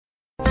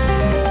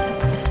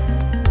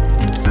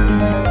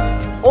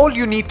all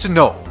you need to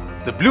know,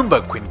 the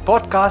Bloomberg Quint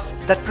podcast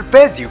that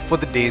prepares you for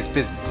the day's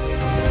business.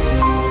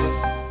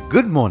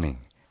 Good morning.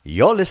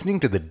 You're listening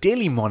to the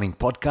Daily Morning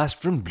Podcast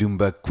from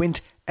Bloomberg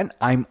Quint, and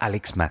I'm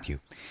Alex Matthew.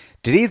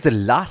 Today is the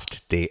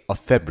last day of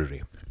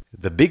February.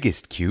 The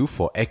biggest cue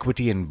for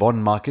equity and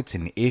bond markets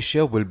in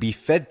Asia will be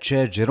Fed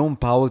Chair Jerome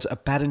Powell's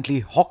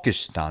apparently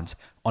hawkish stance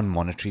on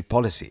monetary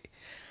policy.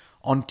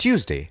 On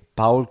Tuesday,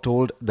 Powell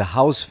told the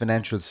House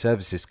Financial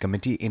Services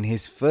Committee in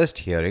his first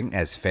hearing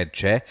as Fed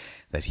Chair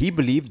that he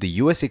believed the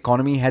US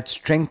economy had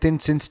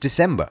strengthened since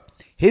December.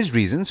 His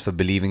reasons for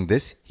believing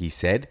this, he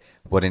said,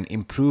 were an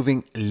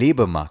improving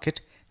labor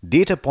market,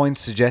 data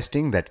points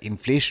suggesting that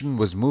inflation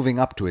was moving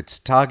up to its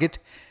target,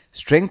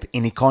 strength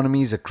in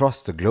economies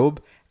across the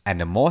globe, and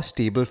a more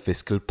stable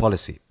fiscal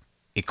policy.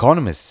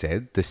 Economists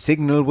said the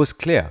signal was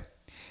clear.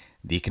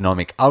 The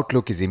economic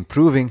outlook is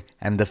improving,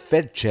 and the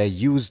Fed chair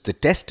used the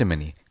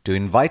testimony to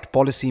invite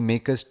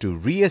policymakers to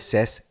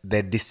reassess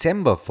their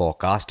December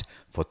forecast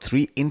for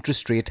 3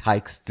 interest rate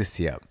hikes this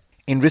year.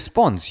 In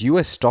response,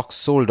 US stocks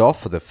sold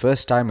off for the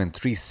first time in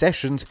 3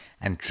 sessions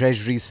and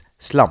treasuries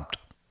slumped.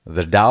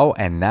 The Dow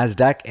and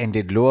Nasdaq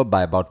ended lower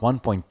by about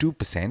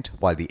 1.2%,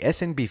 while the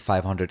S&P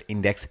 500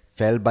 index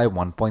fell by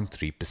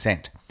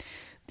 1.3%.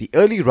 The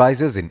early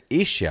risers in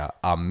Asia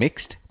are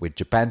mixed, with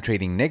Japan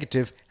trading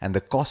negative and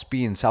the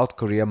Kospi in South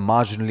Korea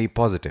marginally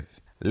positive.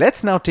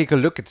 Let's now take a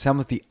look at some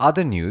of the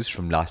other news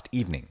from last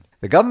evening.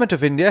 The Government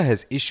of India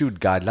has issued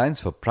guidelines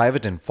for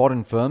private and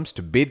foreign firms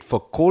to bid for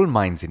coal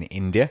mines in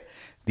India.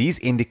 These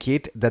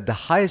indicate that the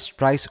highest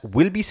price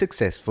will be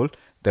successful.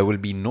 There will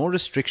be no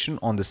restriction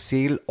on the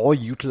sale or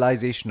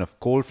utilization of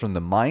coal from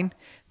the mine.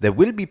 There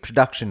will be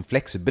production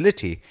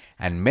flexibility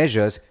and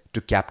measures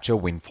to capture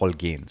windfall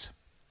gains.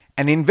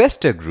 An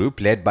investor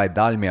group led by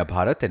Dalmia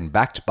Bharat and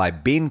backed by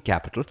Bain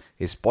Capital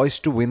is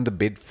poised to win the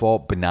bid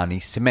for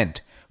Binani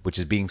Cement, which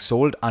is being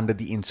sold under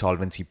the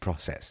insolvency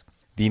process.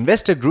 The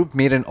investor group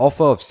made an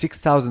offer of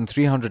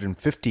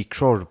 6,350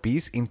 crore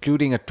rupees,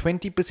 including a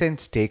 20%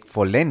 stake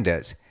for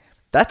lenders.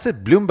 That's a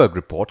Bloomberg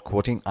report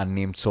quoting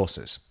unnamed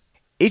sources.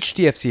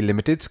 HDFC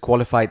Limited's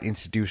qualified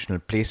institutional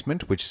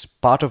placement, which is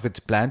part of its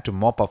plan to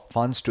mop up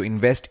funds to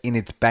invest in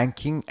its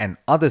banking and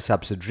other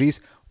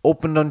subsidiaries,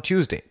 opened on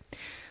Tuesday.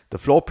 The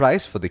floor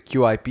price for the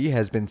QIP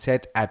has been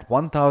set at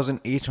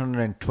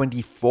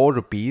 1,824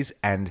 rupees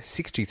and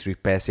 63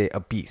 paise a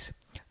piece.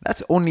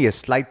 That's only a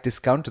slight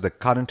discount to the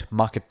current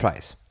market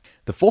price.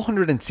 The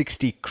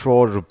 460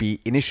 crore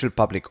rupee initial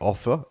public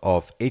offer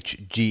of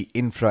HG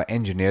Infra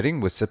Engineering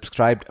was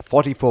subscribed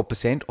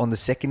 44% on the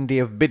second day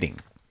of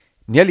bidding.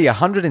 Nearly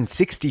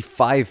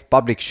 165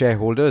 public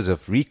shareholders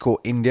of Rico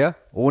India,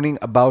 owning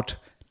about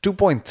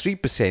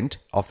 2.3%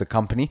 of the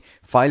company,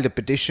 filed a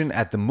petition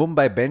at the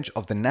Mumbai bench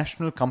of the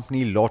National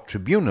Company Law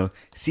Tribunal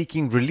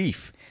seeking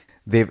relief.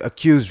 They've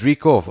accused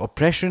Rico of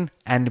oppression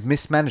and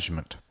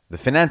mismanagement. The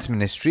Finance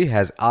Ministry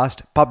has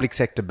asked public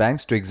sector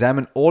banks to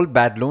examine all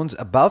bad loans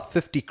above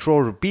 50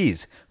 crore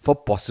rupees for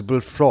possible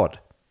fraud.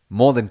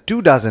 More than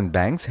 24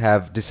 banks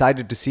have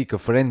decided to seek a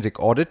forensic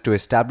audit to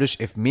establish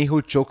if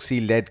Mehul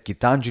Choksi-led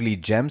Gitanjali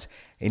Gems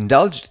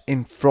indulged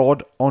in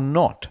fraud or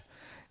not.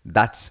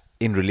 That's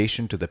in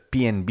relation to the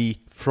PNB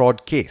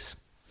fraud case.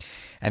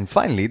 And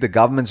finally, the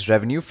government's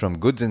revenue from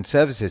goods and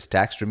services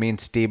tax remained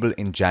stable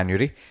in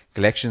January.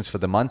 Collections for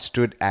the month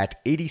stood at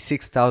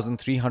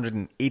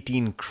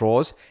 86,318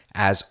 crores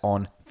as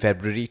on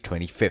February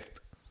 25th.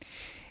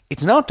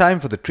 It's now time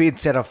for the trade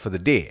setup for the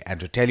day,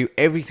 and to tell you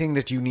everything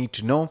that you need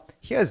to know,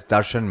 here's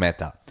Darshan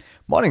Mehta.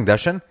 Morning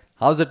Darshan,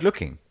 how's it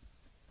looking?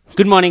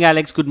 Good morning,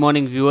 Alex. Good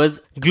morning, viewers.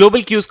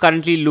 Global cues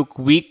currently look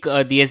weak.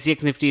 The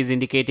SGX Nifty is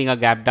indicating a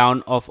gap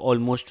down of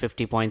almost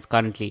 50 points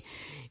currently.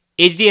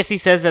 HDFC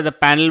says that the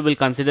panel will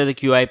consider the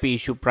QIP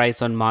issue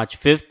price on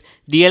March 5th.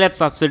 DLF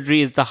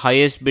subsidiary is the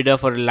highest bidder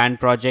for a land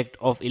project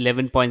of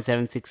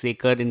 11.76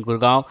 acre in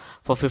Gurgaon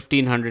for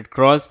 1,500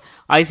 crores.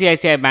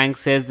 ICICI Bank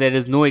says there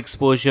is no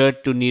exposure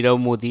to Nirav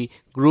Modi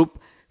Group.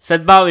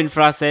 Sadbhav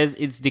Infra says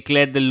it's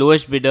declared the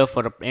lowest bidder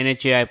for a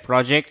NHAI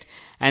project.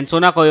 And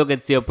Sona Koyo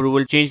gets the approval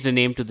to change the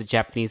name to the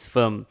Japanese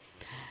firm.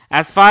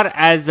 As far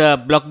as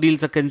block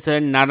deals are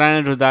concerned,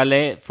 Narayana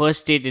Hrudayalaya First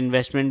State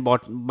Investment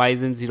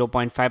buys in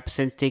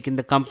 0.5% stake in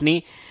the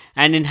company.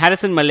 And in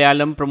Harrison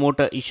Malayalam,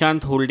 promoter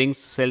Ishant Holdings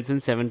sells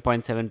in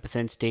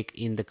 7.7% stake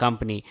in the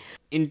company.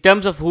 In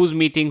terms of who's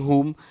meeting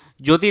whom,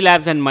 Jyoti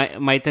Labs and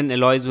Maithan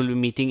Alloys will be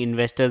meeting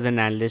investors and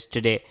analysts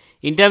today.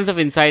 In terms of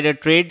insider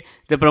trade,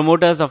 the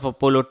promoters of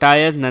Apollo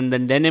Tyres,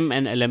 Nandan Denim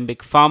and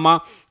Alembic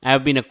Pharma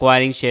have been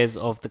acquiring shares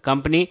of the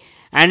company.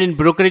 And in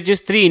brokerages,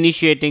 3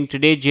 initiating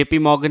today: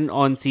 JP Morgan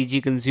on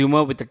CG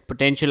Consumer with a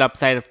potential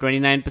upside of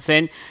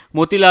 29%,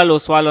 Motilal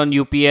Oswal on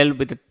UPL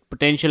with a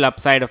potential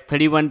upside of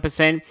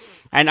 31%,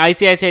 and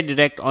ICICI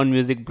Direct on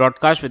Music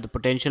Broadcast with a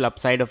potential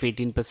upside of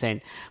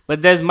 18%.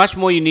 But there's much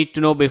more you need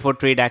to know before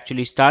trade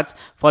actually starts.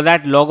 For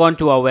that, log on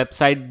to our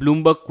website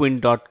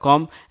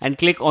bloombergquint.com and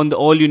click on the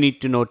All You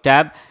Need to Know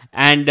tab,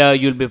 and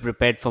you'll be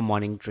prepared for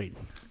morning trade.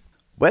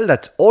 Well,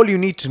 that's all you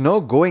need to know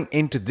going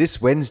into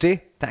this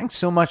Wednesday. Thanks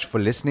so much for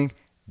listening,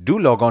 Do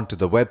log on to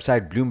the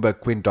website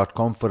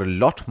bloombergquint.com for a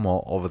lot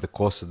more over the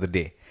course of the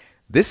day.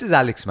 This is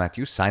Alex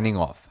Matthews signing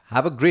off.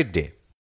 Have a great day.